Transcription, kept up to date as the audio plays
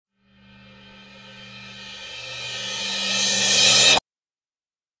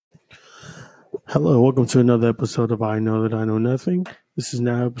Hello, welcome to another episode of I Know That I Know Nothing. This is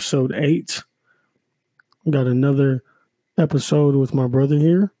now episode 8. Got another episode with my brother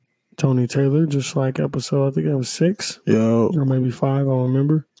here, Tony Taylor, just like episode, I think that was 6. Yo. Or maybe 5, I don't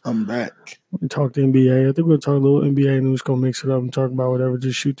remember. I'm back. We talked NBA. I think we'll talk a little NBA and we're just going to mix it up and talk about whatever.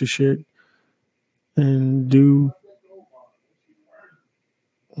 Just shoot the shit and do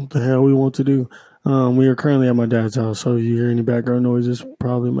what the hell we want to do. We are currently at my dad's house, so if you hear any background noises,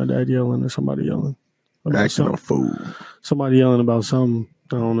 probably my dad yelling or somebody yelling. Acting a fool. Somebody yelling about something.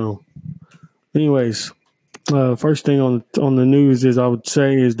 I don't know. Anyways, first thing on the news is I would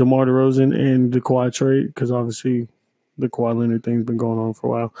say is DeMar DeRozan and the Kawhi trade, because obviously the Kawhi Leonard thing's been going on for a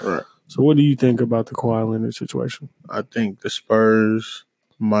while. Right. So what do you think about the Kawhi Leonard situation? I think the Spurs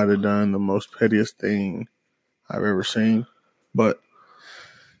might have done the most pettiest thing I've ever seen, but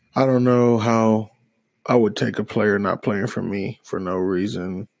I don't know how I would take a player not playing for me for no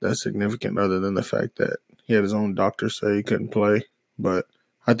reason that's significant other than the fact that he had his own doctor say he couldn't play. But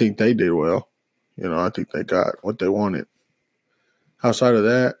I think they did well. I think they got what they wanted. Outside of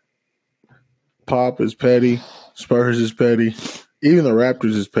that, Pop is petty. Spurs is petty. Even the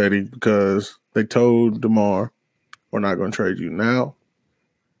Raptors is petty because they told DeMar, we're not going to trade you now.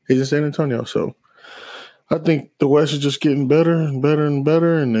 He's in San Antonio, so I think the West is just getting better and better and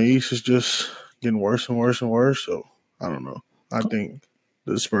better, and the East is just getting worse and worse and worse. So I don't know. I think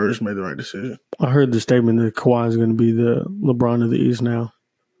the Spurs made the right decision. I heard the statement that Kawhi is going to be the LeBron of the East now.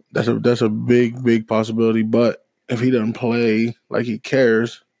 That's a big possibility. But if he doesn't play like he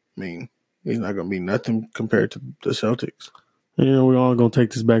cares, he's not going to be nothing compared to the Celtics. We're all going to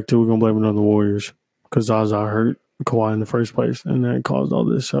take this back to we're going to blame it on the Warriors because Zaza hurt Kawhi in the first place, and that caused all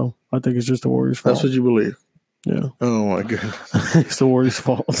this. So I think it's just the Warriors' fault. That's what you believe? Yeah. Oh, my goodness. It's the Warriors'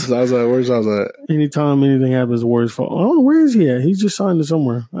 fault. Where's Zaza at? Anytime anything happens, the Warriors' fault. I don't know, where is he at? He's just signed to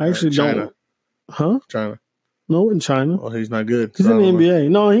somewhere. I actually China. don't. Huh? China. No, in China. Well, he's not good. He's in the NBA.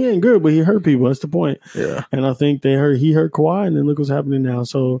 No, he ain't good, but he hurt people. That's the point. Yeah. And I think he hurt Kawhi, and then look what's happening now.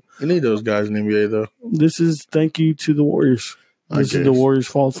 So you need those guys in the NBA, though. This is thank you to the Warriors. This is the Warriors'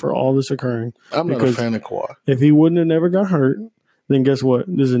 fault for all this occurring. I'm not a fan of Kawhi. If he wouldn't have never got hurt, then guess what?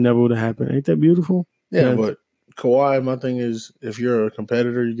 This never would have happened. Ain't that beautiful? Yeah, but Kawhi, my thing is, if you're a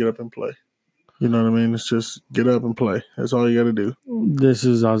competitor, you get up and play. You know what I mean? It's just get up and play. That's all you got to do. This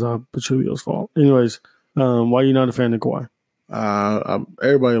is Zaza Pachulia's fault. Anyways, why are you not a fan of Kawhi?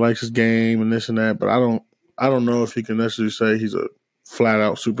 Everybody likes his game and this and that, but I don't know if you can necessarily say he's a flat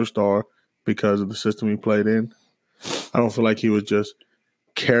out superstar because of the system he played in. I don't feel like he was just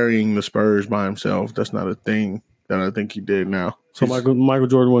carrying the Spurs by himself. That's not a thing that I think he did now. So Michael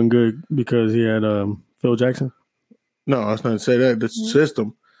Jordan wasn't good because he had Phil Jackson? No, I was not to say that. The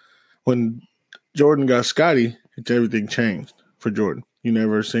system. When Jordan got Scottie, everything changed for Jordan. You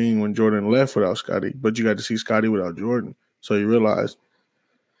never seen when Jordan left without Scottie, but you got to see Scottie without Jordan. So you realize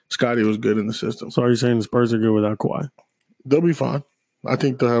Scottie was good in the system. So are you saying the Spurs are good without Kawhi? They'll be fine. I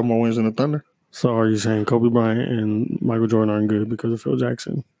think they'll have more wins than the Thunder. So are you saying Kobe Bryant and Michael Jordan aren't good because of Phil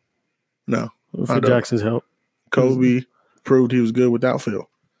Jackson? No. Phil Jackson's help. Kobe proved he was good without Phil.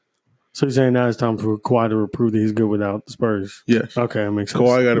 So you're saying now it's time for Kawhi to prove that he's good without the Spurs? Yes. Okay, that makes sense.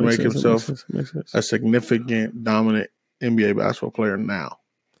 Kawhi got to make himself a significant, dominant NBA basketball player now.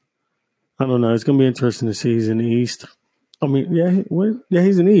 I don't know. It's going to be interesting to see. He's in the East. I mean,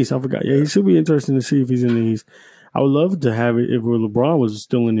 he's in the East. I forgot. Yeah, he should be interesting to see if he's in the East. I would love to have it if LeBron was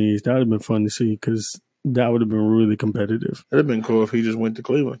still in the East. That would have been fun to see because that would have been really competitive. It would have been cool if he just went to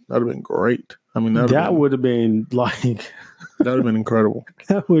Cleveland. That would have been great. I mean, that would have been like... that would have been incredible.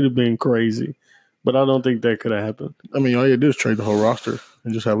 That would have been crazy. But I don't think that could have happened. I mean, all you do is trade the whole roster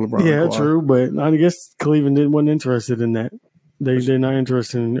and just have LeBron. Yeah, true. But I guess Cleveland wasn't interested in that. They're not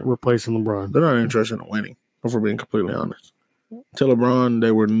interested in replacing LeBron. They're not interested in winning, if we're being completely honest. To LeBron,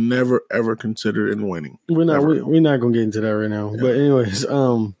 they were never, ever considered in winning. We're not going to get into that right now. Yeah. But anyways,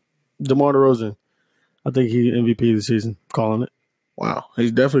 DeMar DeRozan, I think he's MVP of the season. Calling it. Wow.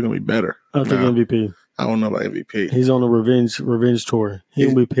 He's definitely going to be better. I think MVP. I don't know about MVP. He's on a revenge tour. He's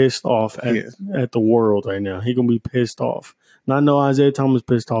going to be pissed off at the world right now. He's going to be pissed off. And I know Isaiah Thomas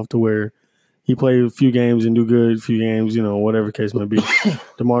pissed off to where he played a few games and do good, a few games, whatever the case may be.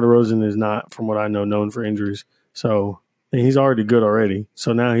 DeMar DeRozan is not, from what I know, known for injuries. So, and he's already good already.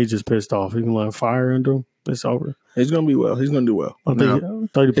 So now he's just pissed off. He can let fire under him. It's over. He's going to be well. He's going to do well. I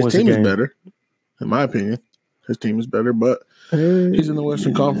think 30 points a game. His team is better, in my opinion. His team is better, but he's in the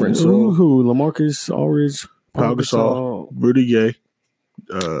Western Conference. So LaMarcus Aldridge, Pau Gasol, Rudy Gay,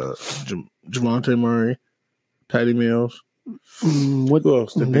 Javonte Murray, Patty Mills. What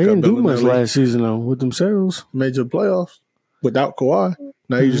else? They didn't do much last season though with themselves. Made the playoffs without Kawhi.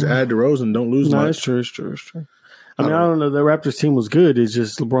 Now you just add DeRozan, don't lose much. That's true. It's true. I mean, I don't know. The Raptors team was good. It's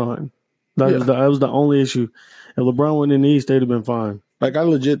just LeBron. That was the only issue. If LeBron went in the East, they'd have been fine. Like, I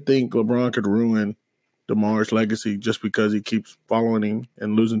legit think LeBron could ruin DeMar's legacy just because he keeps following him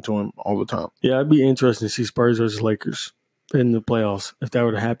and losing to him all the time. Yeah, it'd be interesting to see Spurs versus Lakers in the playoffs. If that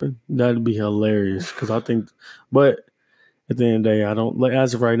were to happen, that'd be hilarious. Because I think, but at the end of the day, I don't.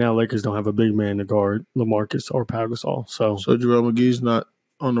 As of right now, Lakers don't have a big man to guard LaMarcus or Pau Gasol. So JaVale McGee's not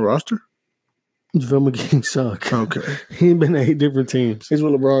on the roster? JaVale McGee suck. Okay. He been to 8 different teams. He's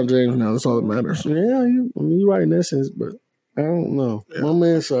with LeBron James now. That's all that matters. Yeah, you're right in that sense, but I don't know. Yeah. My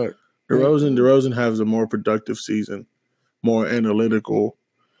man suck. DeRozan has a more productive season, more analytical,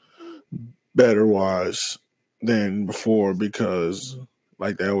 better wise than before because,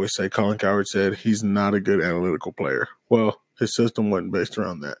 like they always say, Colin Cowherd said, he's not a good analytical player. Well, his system wasn't based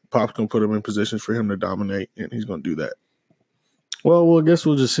around that. Pop's going to put him in positions for him to dominate, and he's going to do that. Well, I guess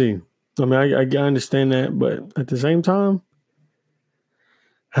we'll just see. I mean, I understand that, but at the same time,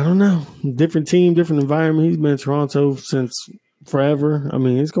 I don't know. Different team, different environment. He's been in Toronto since forever. I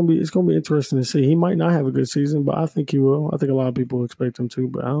mean, it's gonna be interesting to see. He might not have a good season, but I think he will. I think a lot of people expect him to,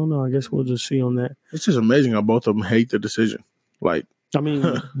 but I don't know. I guess we'll just see on that. It's just amazing how both of them hate the decision. Like, I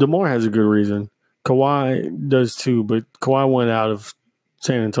mean, DeMar has a good reason. Kawhi does too, but Kawhi went out of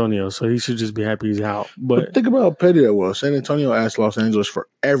San Antonio, so he should just be happy he's out. But think about how petty that was. San Antonio asked Los Angeles for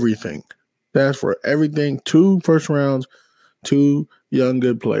everything. They asked for everything. 2 first rounds, 2 young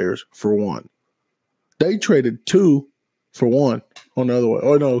good players for 1. They traded 2 for 1 on the other way.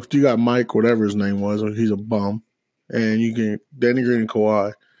 Oh, no, you got Mike, whatever his name was. He's a bum. And you can Danny Green and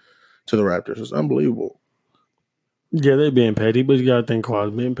Kawhi to the Raptors. It's unbelievable. Yeah, they're being petty, but you got to think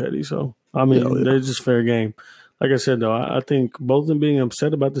Kawhi's being petty. So, I mean, they're just fair game. Like I said, though, I think both of them being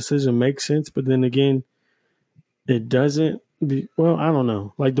upset about the decision makes sense. But then again, it doesn't. Well, I don't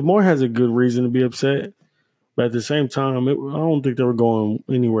know. Like, DeMar has a good reason to be upset. But at the same time, I don't think they were going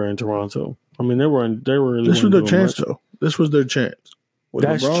anywhere in Toronto. I mean, they were. This was their chance, though. This was their chance. With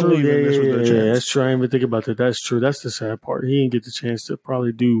that's LeBron true. Yeah, that's true. I didn't even think about that. That's true. That's the sad part. He didn't get the chance to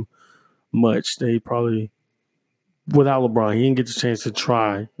probably do much. They probably, without LeBron, he didn't get the chance to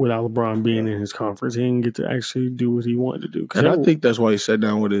try without LeBron being in his conference. He didn't get to actually do what he wanted to do. And I think that's why he sat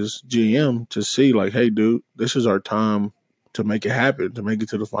down with his GM to see, like, hey, dude, this is our time to make it happen, to make it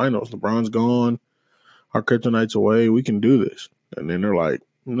to the finals. LeBron's gone. Our kryptonite's away. We can do this. And then they're like,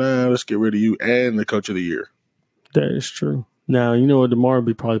 nah, let's get rid of you and the coach of the year. That is true. Now, you know what? DeMar would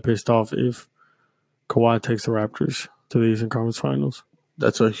be probably pissed off if Kawhi takes the Raptors to the Eastern Conference Finals.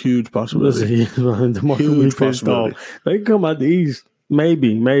 That's a huge possibility. DeMar huge possibility. They can come out the East.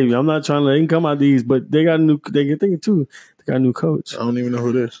 Maybe. I'm not trying to. They can come out the East, but they got a new. They get thinking too. They got a new coach. I don't even know who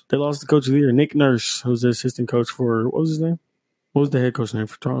it is. They lost the coach of the year, Nick Nurse, who's the assistant coach for. What was his name? What was the head coach name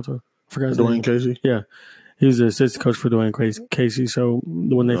for Toronto? I forgot his name. Dwayne Casey. Yeah, he was the assistant coach for Dwayne Casey. So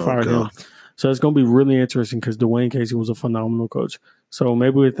when they fired him. So it's going to be really interesting because Dwayne Casey was a phenomenal coach. So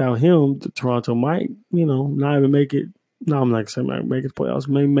maybe without him, Toronto might, not even make it. No, I'm not saying might make it playoffs.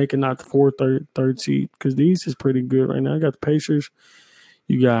 Maybe make it not the 4th, third seed because the East is pretty good right now. You got the Pacers.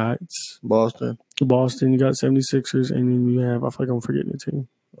 You got Boston. You got 76ers. And then you have, I feel like I'm forgetting the team.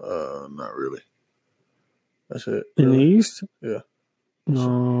 Not really. That's it. In the East? Yeah. No,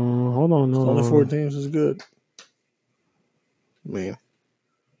 hold on. No. Only 4 teams is good.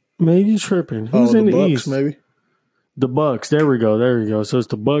 Man, you tripping. Who's in the Bucks, East? Maybe. The Bucks. There we go. So it's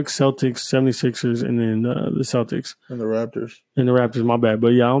the Bucks, Celtics, 76ers, and then the Celtics. And the Raptors. My bad. But,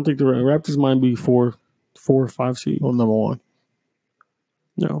 yeah, I don't think the Raptors might be 4 or 5 seed. Well, number 1.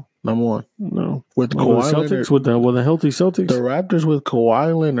 No. Number 1. No. With Kawhi the Celtics, Leonard, with a healthy Celtics? The Raptors with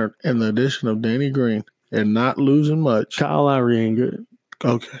Kawhi Leonard and the addition of Danny Green and not losing much. Kyle Lowry ain't good.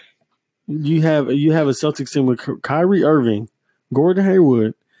 Okay. You have a Celtics team with Kyrie Irving, Gordon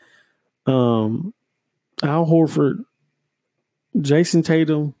Hayward, Al Horford, Jason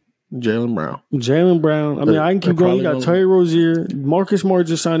Tatum, Jaylen Brown. I mean, I can keep going. You got Terry Rozier. Marcus Smart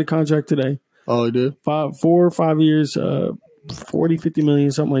just signed a contract today. Oh, he did? 4 or 5 years, 40, 50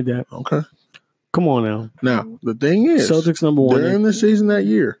 million, something like that. Okay. Come on now. Now, the thing is, Celtics number 1. During the season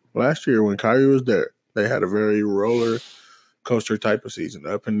last year when Kyrie was there, they had a very roller coaster type of season,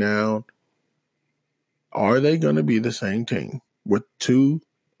 up and down. Are they going to be the same team with 2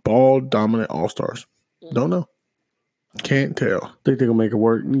 ball-dominant all-stars? Don't know. Can't tell. I think they're going to make it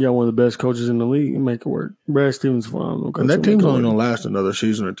work. You got one of the best coaches in the league and make it work. Brad Stevens phenomenal. And that team's only going to last another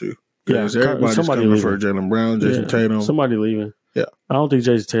season or 2. Yeah, everybody's coming for Jaylen Brown, Jason Tatum. Somebody leaving. Yeah. I don't think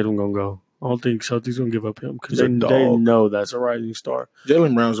Jason Tatum going to go. I don't think Celtics going to give up him because He's a they dog. know that's a rising star.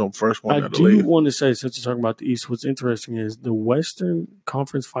 Jaylen Brown's on first one. I do want to say, since you're talking about the East, what's interesting is the Western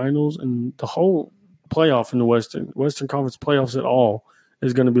Conference Finals and the whole playoff in the Western Conference playoffs at all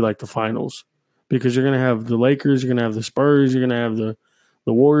is going to be like the finals because you're going to have the Lakers, you're going to have the Spurs, you're going to have the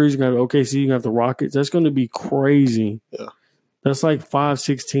Warriors, you're going to have OKC, you're going to have the Rockets. That's going to be crazy. Yeah. That's like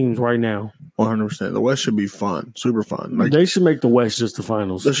 5-6 teams right now. 100%. The West should be fun, super fun. Like, they should make the West just the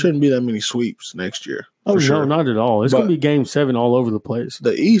finals. There shouldn't be that many sweeps next year. Oh, no, not at all. It's going to be Game 7 all over the place.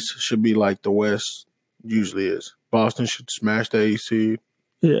 The East should be like the West usually is. Boston should smash the AC.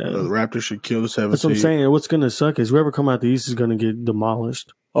 Yeah. The Raptors should kill the 7th That's what I'm saying. What's going to suck is whoever come out the East is going to get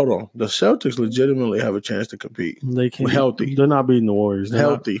demolished. Hold on. The Celtics legitimately have a chance to compete. They can't. Healthy. They're not beating the Warriors.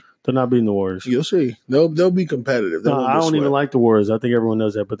 They're not beating the Warriors. You'll see. They'll be competitive. I don't even like the Warriors. I think everyone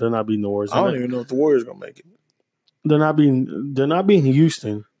knows that, but they're not beating the Warriors. I don't even know if the Warriors are going to make it. They're not beating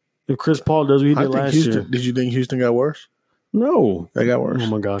Houston. If Chris Paul does what he did last year. Did you think Houston got worse? No. They got worse. Oh,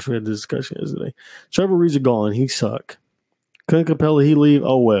 my gosh. We had this discussion yesterday. Trevor Reed's gone. He suck. Clint Capella, he leave.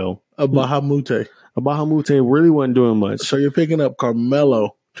 Oh, well. Bahamute really wasn't doing much. So you're picking up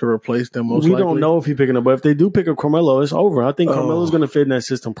Carmelo to replace them most likely? We don't know if he's picking up, but if they do pick up Carmelo, it's over. I think Carmelo's going to fit in that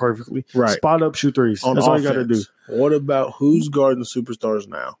system perfectly. Right. Spot up, shoot threes. That's all you got to do. What about who's guarding the superstars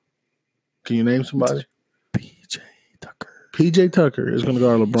now? Can you name somebody? PJ Tucker is going to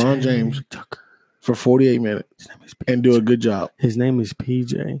guard LeBron James for 48 minutes and do a good job. His name is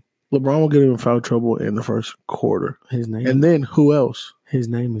PJ. LeBron will get him in foul trouble in the first quarter. And then who else? His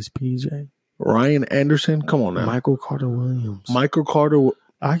name is PJ. Ryan Anderson? Come on now. Michael Carter Williams.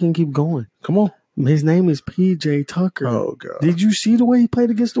 I can keep going. Come on. His name is PJ Tucker. Oh, God. Did you see the way he played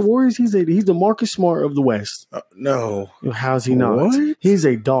against the Warriors? He's the Marcus Smart of the West. No. How's he not? What? He's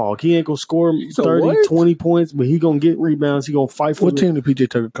a dog. He ain't going to score 30, 20 points, but he going to get rebounds. He going to fight for What team did PJ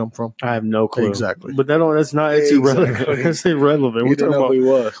Tucker come from? I have no clue. Exactly. But that's not irrelevant. That's irrelevant. We didn't know who he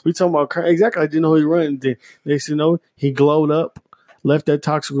was. We talking about exactly. I didn't know who he ran. They said no. He glowed up, left that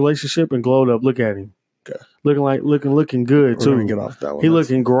toxic relationship, and glowed up. Look at him. Okay. Looking good too. We're gonna get off that one. He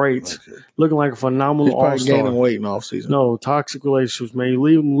looking great. Okay. Looking like a phenomenal all-star. He's probably gaining weight in off season. No, toxic relationships, man. You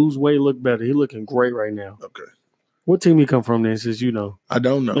leave him, lose weight, look better. He looking great right now. Okay. What team he come from then, since you know? I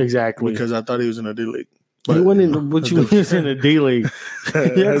don't know. Exactly. Because I thought he was in a D League. He wasn't in, but you was in a D League.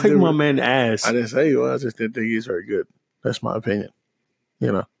 Yeah, like my man ass. I didn't say he was. I just didn't think he's very good. That's my opinion.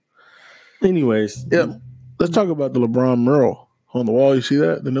 You know. Anyways. Yeah. Let's talk about the LeBron mural on the wall. You see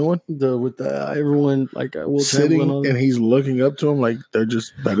that? The new one? With everyone like sitting and he's looking up to him like they're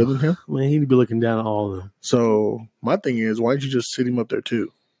just better than him. Man, he'd be looking down at all of them. So my thing is, why don't you just sit him up there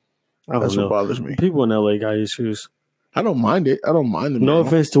too? That's what bothers me. People in LA got issues. I don't mind it. I don't mind them. No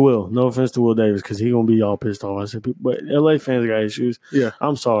offense to Will. No offense to Will Davis because he's gonna be all pissed off. I said, but LA fans got issues. Yeah,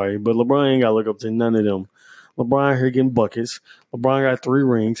 I'm sorry, but LeBron ain't got to look up to none of them. LeBron here getting buckets. LeBron got 3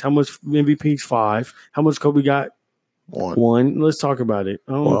 rings. How much MVPs? 5. How much Kobe got? 1. Let's talk about it.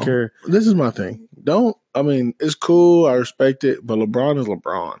 I don't care. This is my thing. It's cool. I respect it, but LeBron is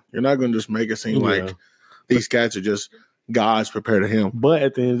LeBron. You're not going to just make it seem like these guys are just gods prepared to him. But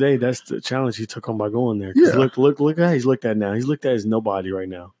at the end of the day, that's the challenge he took on by going there. Yeah. Look at how he's looked at now. He's looked at as nobody right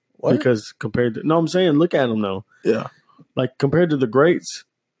now. What? Because I'm saying look at him though. Yeah. Like compared to the greats,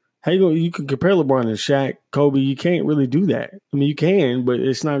 how you can compare LeBron and Shaq, Kobe. You can't really do that. I mean, you can, but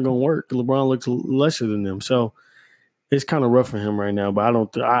it's not going to work. LeBron looks lesser than them. So it's kind of rough for him right now,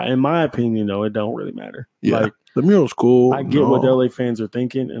 but in my opinion, though, it don't really matter. Yeah, like, the mural's cool. I get what the LA fans are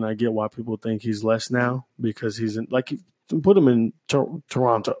thinking, and I get why people think he's less now because he's put him in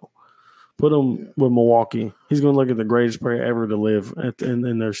Toronto, put him with Milwaukee. He's going to look at the greatest player ever to live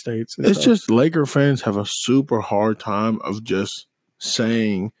in their states. It's just Laker fans have a super hard time of just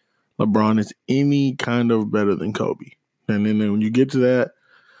saying LeBron is any kind of better than Kobe, and then when you get to that,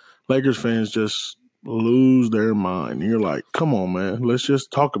 Lakers fans just lose their mind. And you're like, come on, man. Let's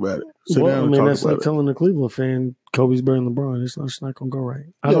just talk about it. Sit down and talk that's about like it. telling the Cleveland fan Kobe's better than LeBron. It's not going to go right.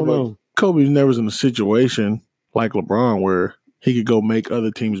 I don't know. Kobe's never in a situation like LeBron where he could go make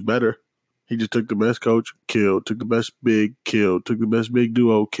other teams better. He just took the best coach, killed. Took the best big, killed. Took the best big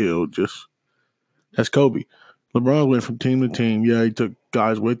duo, killed. That's Kobe. LeBron went from team to team. Yeah, he took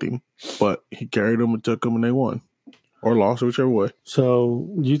guys with him, but he carried them and took them and they won. Or lost, whichever way. So,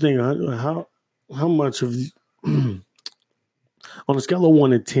 do you think how much of on a scale of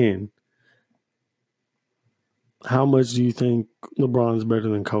 1 to 10, how much do you think LeBron's better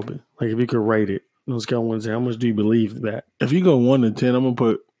than Kobe? Like if you could rate it on a scale of 1 to 10, how much do you believe that? If you go 1 to 10, I'm gonna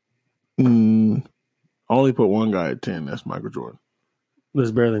put I only put one guy at 10. That's Michael Jordan.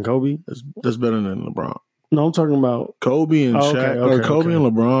 That's better than Kobe? That's better than LeBron. No, I'm talking about Kobe and Shaq, or Kobe and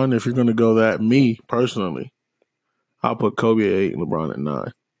LeBron. If you're going to go that, me personally, I'll put Kobe at 8 and LeBron at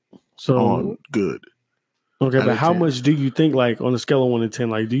 9. So on good. Okay, but how 10. much do you think, like, on a scale of 1 to 10,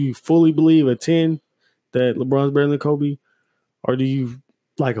 like, do you fully believe a 10 that LeBron's better than Kobe? Or do you,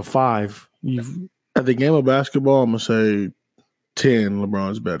 like, a 5? At the game of basketball, I'm going to say 10,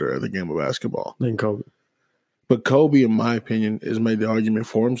 LeBron's better at the game of basketball than Kobe. But Kobe, in my opinion, has made the argument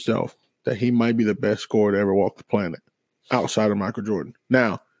for himself that he might be the best scorer to ever walk the planet outside of Michael Jordan.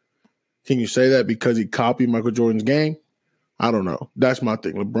 Now, can you say that because he copied Michael Jordan's game? I don't know. That's my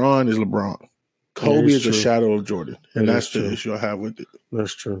thing. LeBron is LeBron. Kobe is a shadow of Jordan, and that's the issue I have with it.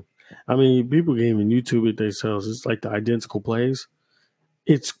 That's true. I mean, people can even YouTube it themselves. It's like the identical plays.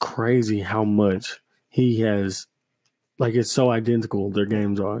 It's crazy how much he has. Like, it's so identical, their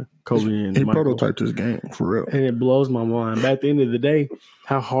games are. Kobe and he Michael. Prototyped his game, for real. And it blows my mind. But at the end of the day,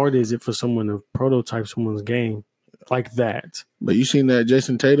 how hard is it for someone to prototype someone's game like that? But you seen that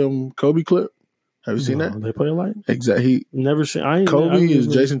Jason Tatum Kobe clip? Have you seen that? They play alike? Exactly. Never seen. Kobe is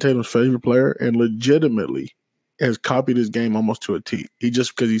Jason Tatum's favorite player and legitimately has copied his game almost to a T. He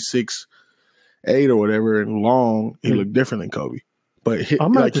just because he's 6'8" or whatever and long, he looked different than Kobe. But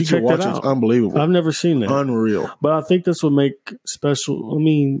I'm like, you can watch it. It's unbelievable. I've never seen that. Unreal. But I think this will make special. I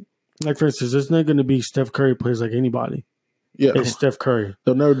mean, like, for instance, there's not going to be Steph Curry plays like anybody. Yeah. It's Steph Curry.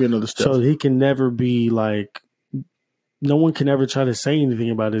 There'll never be another Steph. So he can never be like, no one can ever try to say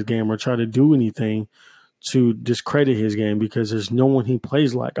anything about his game or try to do anything to discredit his game because there's no one he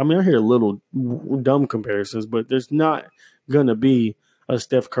plays like. I mean, I hear little dumb comparisons, but there's not going to be a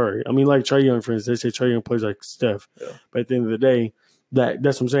Steph Curry. I mean, like Trae Young, for instance, they say Trae Young plays like Steph. Yeah. But at the end of the day,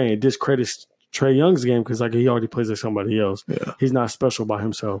 that's what I'm saying. It discredits Trae Young's game because, like, he already plays like somebody else. Yeah. He's not special by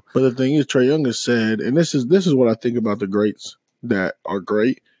himself. But the thing is, Trae Young has said, and this is what I think about the greats that are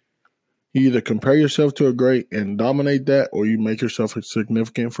great. You either compare yourself to a great and dominate that, or you make yourself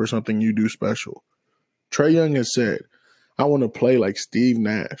significant for something you do special. Trae Young has said, I want to play like Steve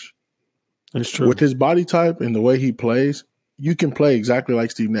Nash. That's true. With his body type and the way he plays, you can play exactly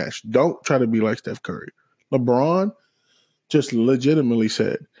like Steve Nash. Don't try to be like Steph Curry. LeBron just legitimately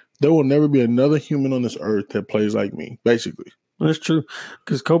said, there will never be another human on this earth that plays like me, basically. That's true.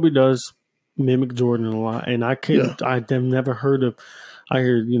 Because Kobe does mimic Jordan a lot. And I've never heard of, I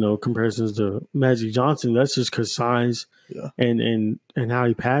hear, comparisons to Magic Johnson. That's just because size and how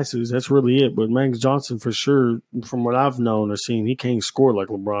he passes. That's really it. But Magic Johnson, for sure, from what I've known or seen, he can't score like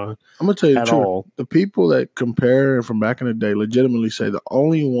LeBron. I'm going to tell you the truth. The people that compare from back in the day legitimately say the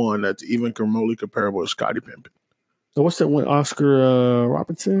only one that's even remotely comparable is Scottie Pippen. What's that one? Oscar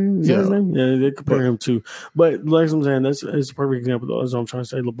Robertson? Is that his name? Yeah, they compare him to. But like I'm saying, that's a perfect example. That's what I'm trying to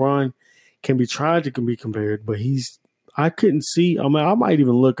say. LeBron can be compared, but I couldn't see. I mean, I might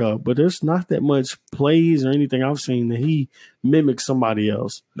even look up, but there's not that much plays or anything I've seen that he mimics somebody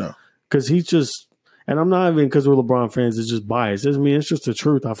else. No. Because he's just, and I'm not even because we're LeBron fans, it's just biased. I mean, it's just the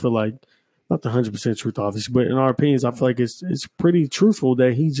truth. I feel like, not the 100% truth, obviously, but in our opinions, I feel like it's pretty truthful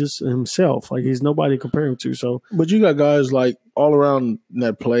that he's just himself. Like, he's nobody to compare him to. So, but you got guys like all around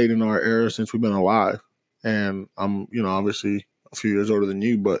that played in our era since we've been alive. And I'm, obviously a few years older than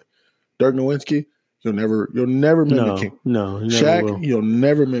you, but Dirk Nowitzki, you'll never mimic him. No, Shaq, you'll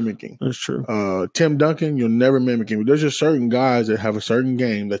never mimic him. That's true. Tim Duncan, you'll never mimic him. There's just certain guys that have a certain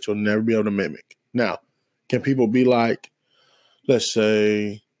game that you'll never be able to mimic. Now, can people be like, let's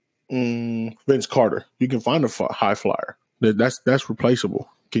say, Vince Carter? You can find a high flyer. That's replaceable.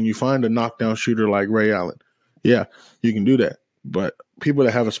 Can you find a knockdown shooter like Ray Allen? Yeah, you can do that. But people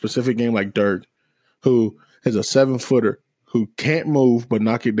that have a specific game like Dirk, who is a 7-footer, who can't move but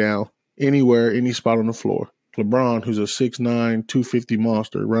knock it down anywhere, any spot on the floor. LeBron, who's a 6'9", 250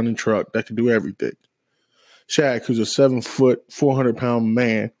 monster, running truck that can do everything. Shaq, who's a 7-foot, 400-pound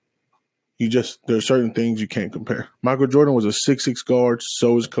man. There's certain things you can't compare. Michael Jordan was a 6'6" guard.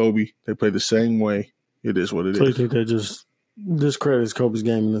 So is Kobe. They play the same way. It is what it is. So you think that just discredits Kobe's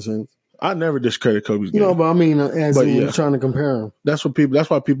game in a sense? I never discredit Kobe's game. No, but I mean, you're trying to compare him. That's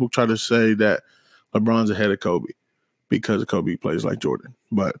why people try to say that LeBron's ahead of Kobe because Kobe plays like Jordan.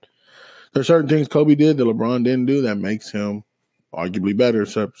 But there's certain things Kobe did that LeBron didn't do that makes him arguably better.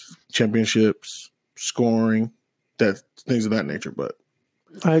 So championships, scoring, things of that nature. But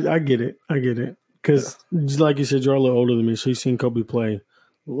I get it. Because, like you said, you're a little older than me, so you've seen Kobe play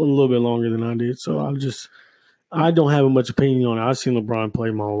a little bit longer than I did. So I don't have much opinion on it. I've seen LeBron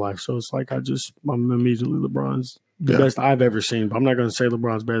play my whole life. So it's like I'm immediately LeBron's the best I've ever seen. But I'm not going to say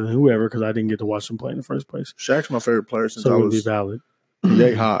LeBron's better than whoever because I didn't get to watch him play in the first place. Shaq's my favorite player since so I was be valid.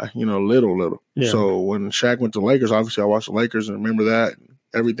 Yay high, little. Yeah. So when Shaq went to Lakers, obviously I watched the Lakers and remember that and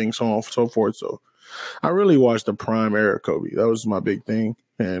everything, so on and so forth. So I really watched the prime era of Kobe. That was my big thing.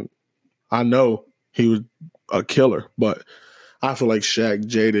 And I know he was a killer, but I feel like Shaq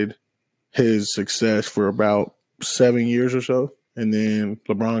jaded his success for about 7 years or so. And then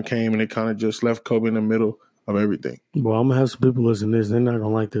LeBron came and it kind of just left Kobe in the middle of everything. Well, I'm going to have some people listen to this. They're not going to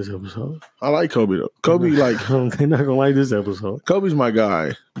like this episode. I like Kobe, though. Kobe, like... They're not going to like this episode. Kobe's my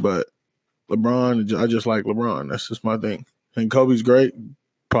guy, but LeBron, I just like LeBron. That's just my thing. And Kobe's great.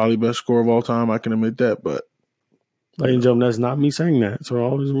 Probably best scorer of all time. I can admit that, but... Ladies and gentlemen, that's not me saying that. So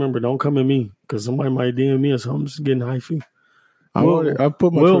always remember, don't come at me because somebody might DM me or something. Just getting hyphy. I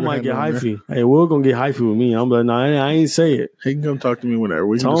put my Will might get hyphy. Hey, Will gonna get hyphy with me. I'm like, no, I ain't say it. He can come talk to me whenever.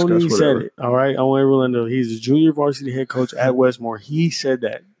 We can Tony discuss whatever. said it. All right, I want everyone to know he's a junior varsity head coach at Westmore. He said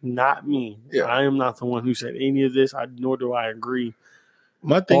that, not me. Yeah. I am not the one who said any of this. Nor do I agree.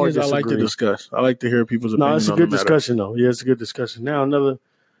 My thing is, I like to discuss. I like to hear people's opinions. No, it's a good discussion, though. Yeah, it's a good discussion. Now, I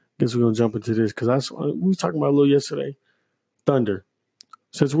guess we're gonna jump into this because we were talking about a little yesterday. Thunder.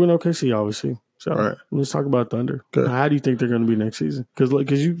 Since we're in OKC, obviously. So let's talk about Thunder. Okay. How do you think they're going to be next season?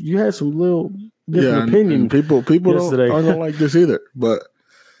 Because you had some little different opinion. And people don't like this either. But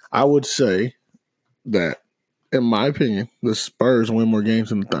I would say that, in my opinion, the Spurs win more games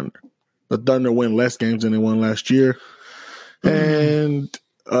than the Thunder. The Thunder win less games than they won last year. And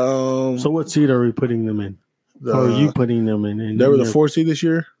so what seed are we putting them in? Or are you putting them in? They were the 4th seed this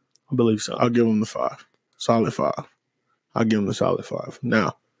year? I believe so. I'll give them the 5. Solid 5. I'll give them the solid 5.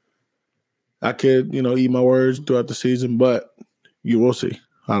 Now, I could, eat my words throughout the season, but you will see.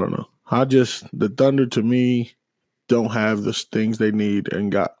 I don't know. The Thunder to me don't have the things they need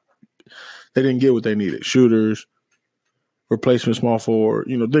and they didn't get what they needed. Shooters, replacement small forward,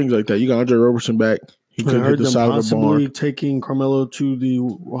 things like that. You got Andre Roberson back. He could hit the side of the barn. Possibly taking Carmelo to the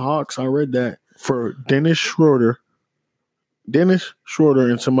Hawks. I read that. For Dennis Schroeder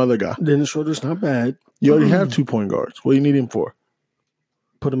and some other guy. Dennis Schroeder's not bad. You already have 2 point guards. What do you need him for?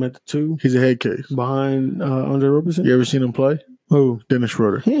 Put him at the 2. He's a head case. Behind Andre Roberson? You ever seen him play? Who? Dennis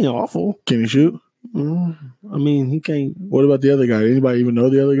Schroeder. He ain't awful. Can he shoot? I mean, he can't. What about the other guy? Anybody even know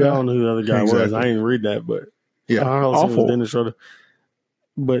the other guy? I don't know who the other guy was. I didn't read that, but yeah, awful. Dennis Schroeder.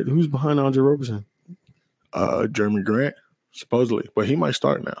 But who's behind Andre Roberson? Jeremy Grant, supposedly. But he might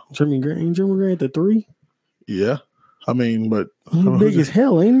start now. Jeremy Grant at the 3? Yeah. I mean, but... He's big as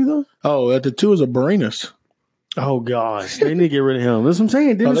hell, ain't he, though? Oh, at the 2 is a Barenas. Oh, gosh. They need to get rid of him. That's what I'm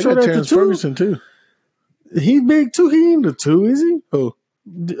saying. Dennis Schroeder at the 2. Ferguson, too. He's big, too. He ain't the 2, is he?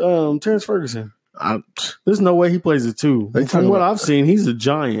 Who? Terrence Ferguson. There's no way he plays the 2. From what I've seen, he's a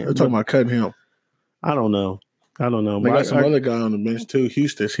giant. They're talking about cutting him. I don't know. They got some other guy on the bench, too.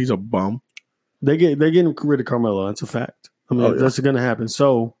 Houston. He's a bum. They're getting rid of Carmelo. That's a fact. I mean, that's going to happen.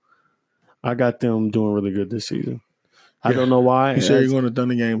 So, I got them doing really good this season. I don't know why. You say you're going to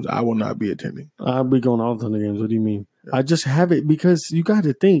Thunder games. I will not be attending. I'll be going to all Thunder games. What do you mean? Yeah. I just have it because you got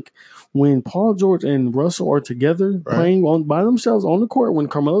to think when Paul George and Russell are together playing by themselves on the court, when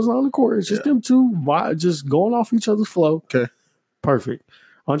Carmelo's not on the court, it's just them two just going off each other's flow. Okay. Perfect.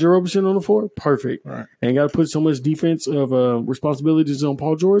 Andre Roberson on the floor? Perfect. Right. And got to put so much defense of responsibilities on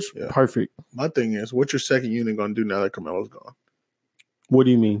Paul George? Yeah. Perfect. My thing is, what's your second unit going to do now that Carmelo's gone? What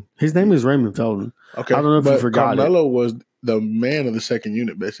do you mean? His name is Raymond Felton. Okay. I don't know if you forgot Carmelo was the man of the second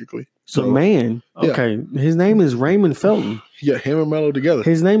unit, basically. So, the man? Okay. Yeah. His name is Raymond Felton. Yeah, him and Melo together.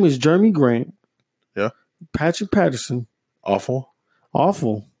 His name is Jeremy Grant. Yeah. Patrick Patterson. Awful.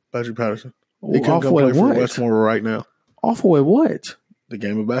 Patrick Patterson. He can't go play for Westmore right now. Awful at what? The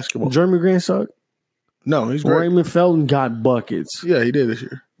game of basketball. Jeremy Grant sucked? No, he's great. Raymond Felton got buckets. Yeah, he did this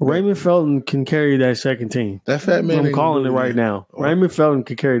year. Raymond Felton can carry that second team. That fat man. I'm calling it right now. Oh. Raymond Felton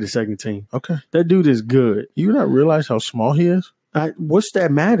can carry the second team. Okay. That dude is good. You not realize how small he is? What's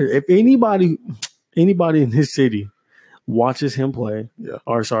that matter? If anybody in this city watches him play,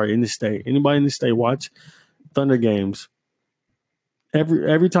 in the state, anybody in the state watch Thunder games,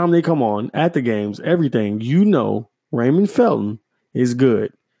 every time they come on at the games, everything, Raymond Felton is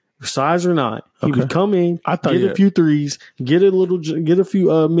good. Size or not, he would come in, get a few threes, get a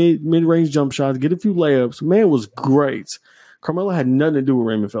few mid-range jump shots, get a few layups. Man was great. Carmelo had nothing to do with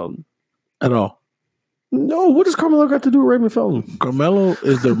Raymond Felton at all. No, what does Carmelo got to do with Raymond Felton? Carmelo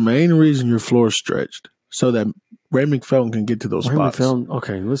is the main reason your floor is stretched, so that Raymond Felton can get to those spots. Felton,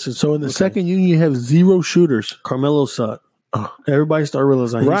 okay, listen. So in the second unit, you have 0 shooters. Carmelo sucked. Everybody started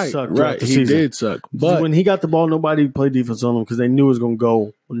realizing he sucked. Right, he did suck. But when he got the ball, nobody played defense on him because they knew it was going to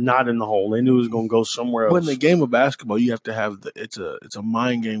go not in the hole. They knew it was going to go somewhere else. But in the game of basketball, you have to have it's a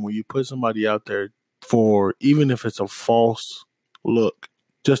mind game where you put somebody out there for even if it's a false look,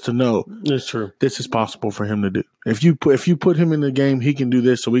 just to know it's true. This is possible for him to do. If you put him in the game, he can do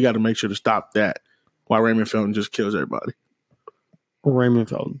this. So we got to make sure to stop that. while Raymond Felton just kills everybody. Raymond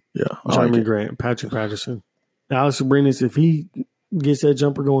Felton. Yeah. Jeremy Grant, Patrick Patterson. Alex Abrinas, if he gets that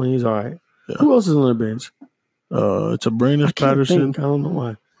jumper going, he's all right. Yeah. Who else is on the bench? It's Abrinas, Patterson. I don't know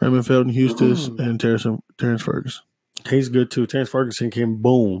why. Raymond Felton, Houston, and Terrence Ferguson. He's good too. Terrence Ferguson came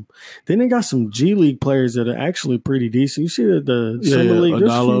boom. Then they got some G League players that are actually pretty decent. You see that the Summer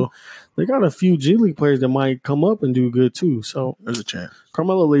League, they got a few G League players that might come up and do good too. So there's a chance.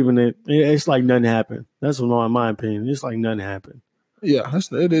 Carmelo leaving it's like nothing happened. That's what, in my opinion, it's like nothing happened. Yeah,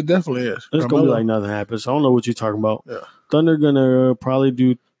 it definitely is. It's gonna be like nothing happened. So I don't know what you're talking about. Yeah. Thunder gonna probably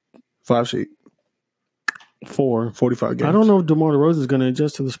do 5 seed. 45 games. I don't know if DeMar DeRozan is gonna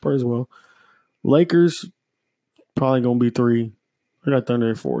adjust to the Spurs well. Lakers probably gonna be 3. I got Thunder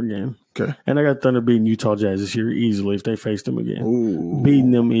at 4 again. Okay. And I got Thunder beating Utah Jazz this year easily if they face them again. Ooh.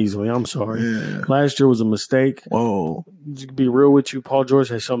 Beating them easily. I'm sorry. Yeah. Last year was a mistake. Whoa. To be real with you, Paul George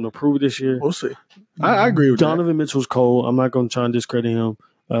has something to prove this year. We'll see. I agree with Donovan Mitchell's cold. I'm not going to try and discredit him.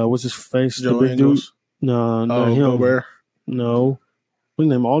 What's his face? Joe the big Ingles? Dude? No, not him. Gobert? No. What's his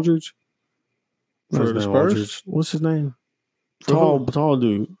name? Aldridge? For the Spurs? Aldridge. What's his name? Tall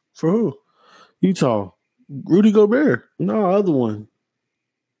dude. For who? Utah. Rudy Gobert. No, other one.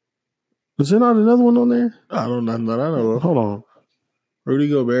 Is there not another one on there? I don't know. I know. Hold on. Rudy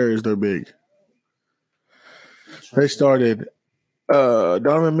Gobert is their big. They started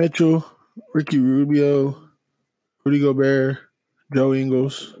Donovan Mitchell, Ricky Rubio, Rudy Gobert, Joe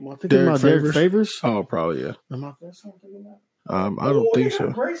Ingles, Derek Favors. Oh, probably, yeah. Am I thinking about? I don't think so.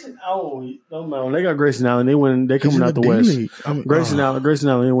 Grayson, no, they got Grayson Allen. They coming out the West. Grayson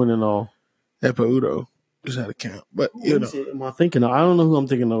Allen, they winning all. Epaudo just had a count, but am I thinking of? I don't know who I'm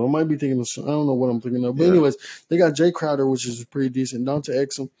thinking of. I might be thinking of. I don't know what I'm thinking of. But anyways, they got Jay Crowder, which is pretty decent. Dante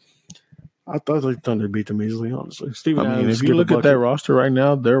Exum. I thought the Thunder beat them easily, honestly. Steven Adams, if you look at that roster right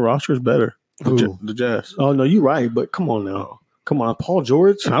now, their roster is better. The Jazz. Oh no, you're right. But come on now, come on, Paul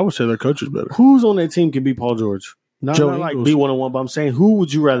George. And I would say their coach is better. Who's on that team can be Paul George? Not like B101, but I'm saying who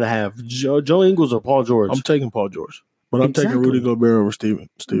would you rather have, Joe Ingles or Paul George? I'm taking Paul George, but I'm taking Rudy Gobert over Steven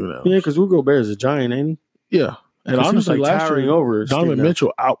Adams. Yeah, because Rudy Gobert is a giant, ain't he? Yeah, and honestly, last year, Donovan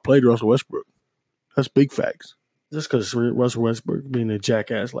Mitchell outplayed Russell Westbrook. That's big facts. Just because Russell Westbrook being a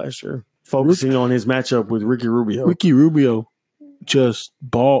jackass last year, focusing on his matchup with Ricky Rubio. Ricky Rubio just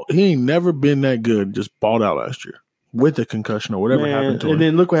balled. He ain't never been that good. Just balled out last year with a concussion or whatever happened to him. And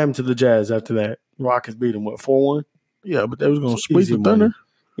then look what happened to the Jazz after that. Rockets beat him, 4-1? Yeah, but they was going to sweep the Thunder.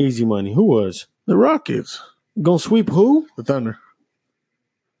 Easy money. Who was? The Rockets. Going to sweep who? The Thunder.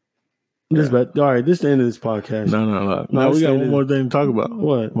 All right, this is the end of this podcast. No. Now we got one more thing to talk about.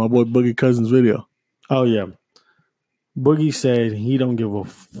 What? My boy Boogie Cousins' video. Oh, yeah. Boogie said he don't give a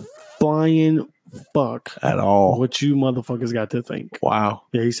flying fuck at all what you motherfuckers got to think. Wow.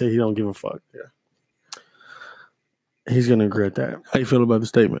 Yeah, he said he don't give a fuck. Yeah. He's going to regret that. How you feel about the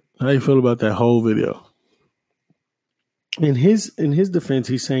statement? How you feel about that whole video? In his defense,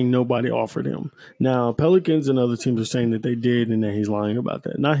 he's saying nobody offered him. Now, Pelicans and other teams are saying that they did and that he's lying about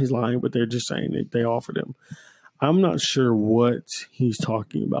that. Not he's lying, but they're just saying that they offered him. I'm not sure what he's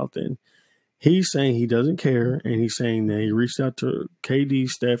talking about then. He's saying he doesn't care, and he's saying that he reached out to KD,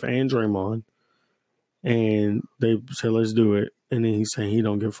 Steph, and Draymond, and they said, let's do it. And then he's saying he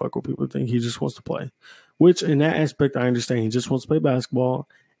don't give a fuck what people think. He just wants to play. Which, in that aspect, I understand. He just wants to play basketball.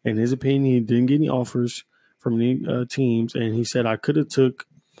 In his opinion, he didn't get any offers from any teams, and he said, I could have took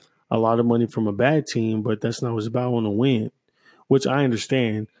a lot of money from a bad team, but that's not what it's about. I want to win, which I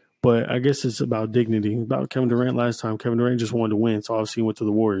understand. But I guess it's about dignity. About Kevin Durant last time. Kevin Durant just wanted to win, so obviously he went to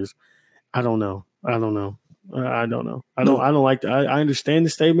the Warriors. I don't know. I don't like that. I understand the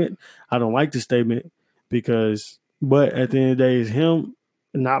statement. I don't like the statement because, but at the end of the day, it's him,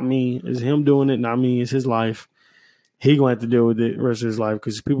 not me. It's him doing it, not me. It's his life. He going to have to deal with it the rest of his life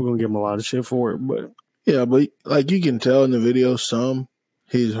because people going to give him a lot of shit for it. But yeah, but like you can tell in the video,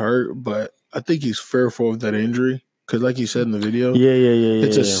 he's hurt, but I think he's fearful of that injury. Because like you said in the video,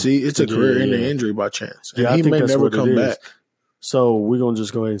 it's a career-ending injury by chance. And he may never come back. So we're going to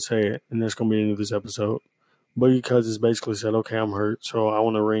just go ahead and say it, and that's going to be the end of this episode. Boogie Cousins basically said, okay, I'm hurt, so I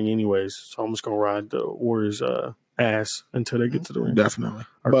want a ring anyways. So I'm just going to ride the Warriors' ass until they get to the ring. Definitely.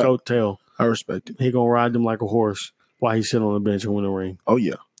 Or coattail. I respect it. He going to ride them like a horse while he's sitting on the bench and win a ring. Oh,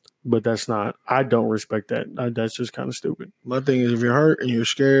 yeah. But that's not – I don't respect that. That's just kind of stupid. My thing is if you're hurt and you're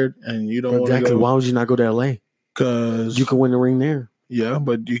scared and you don't want to Exactly. Why would you not go to L.A.? Because you can win the ring there. Yeah,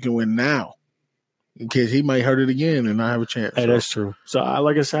 but you can win now. In case he might hurt it again and not have a chance. Hey, that's true. So,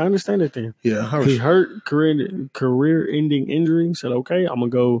 like I said, I understand it then. Yeah. He hurt, career-ending injury. Said, okay, I'm going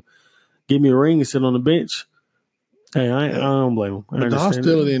to go give me a ring and sit on the bench. Hey, I don't blame him. But the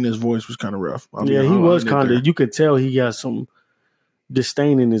hostility in his voice was kind of rough. Yeah, he was kind of. You could tell he got some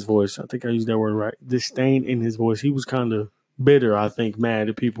disdain in his voice. I think I used that word right. Disdain in his voice. He was kind of bitter, I think, mad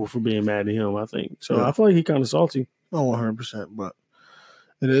at people for being mad at him, I think. So yeah. I feel like he kind of salty. Oh, 100%. But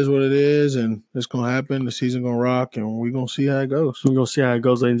it is what it is, and it's going to happen. The season going to rock, and we're going to see how it goes. We're going to see how it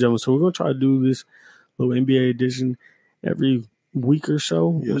goes, ladies and gentlemen. So we're going to try to do this little NBA edition every week or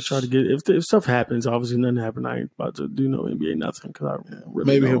so. Yes. We'll try to get if stuff happens. Obviously, nothing happened. I ain't about to do no NBA nothing because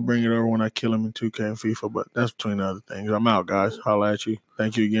maybe he'll bring it over when I kill him in 2K and FIFA. But that's between the other things. I'm out, guys. Holla at you.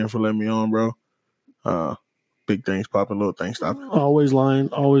 Thank you again for letting me on, bro. Big things popping, little things stopping. Always lying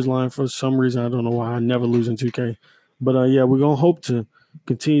for some reason. I don't know why. I never lose in 2K. But yeah, we're gonna hope to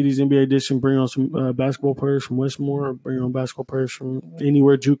continue these NBA edition. Bring on some basketball players from Westmore. Bring on basketball players from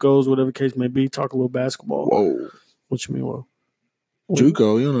anywhere, JUCOs, whatever the case may be. Talk a little basketball. Whoa. What you mean, whoa?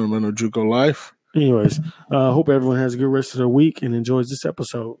 JUCO, you don't know no JUCO life. Anyways, hope everyone has a good rest of their week and enjoys this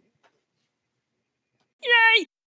episode.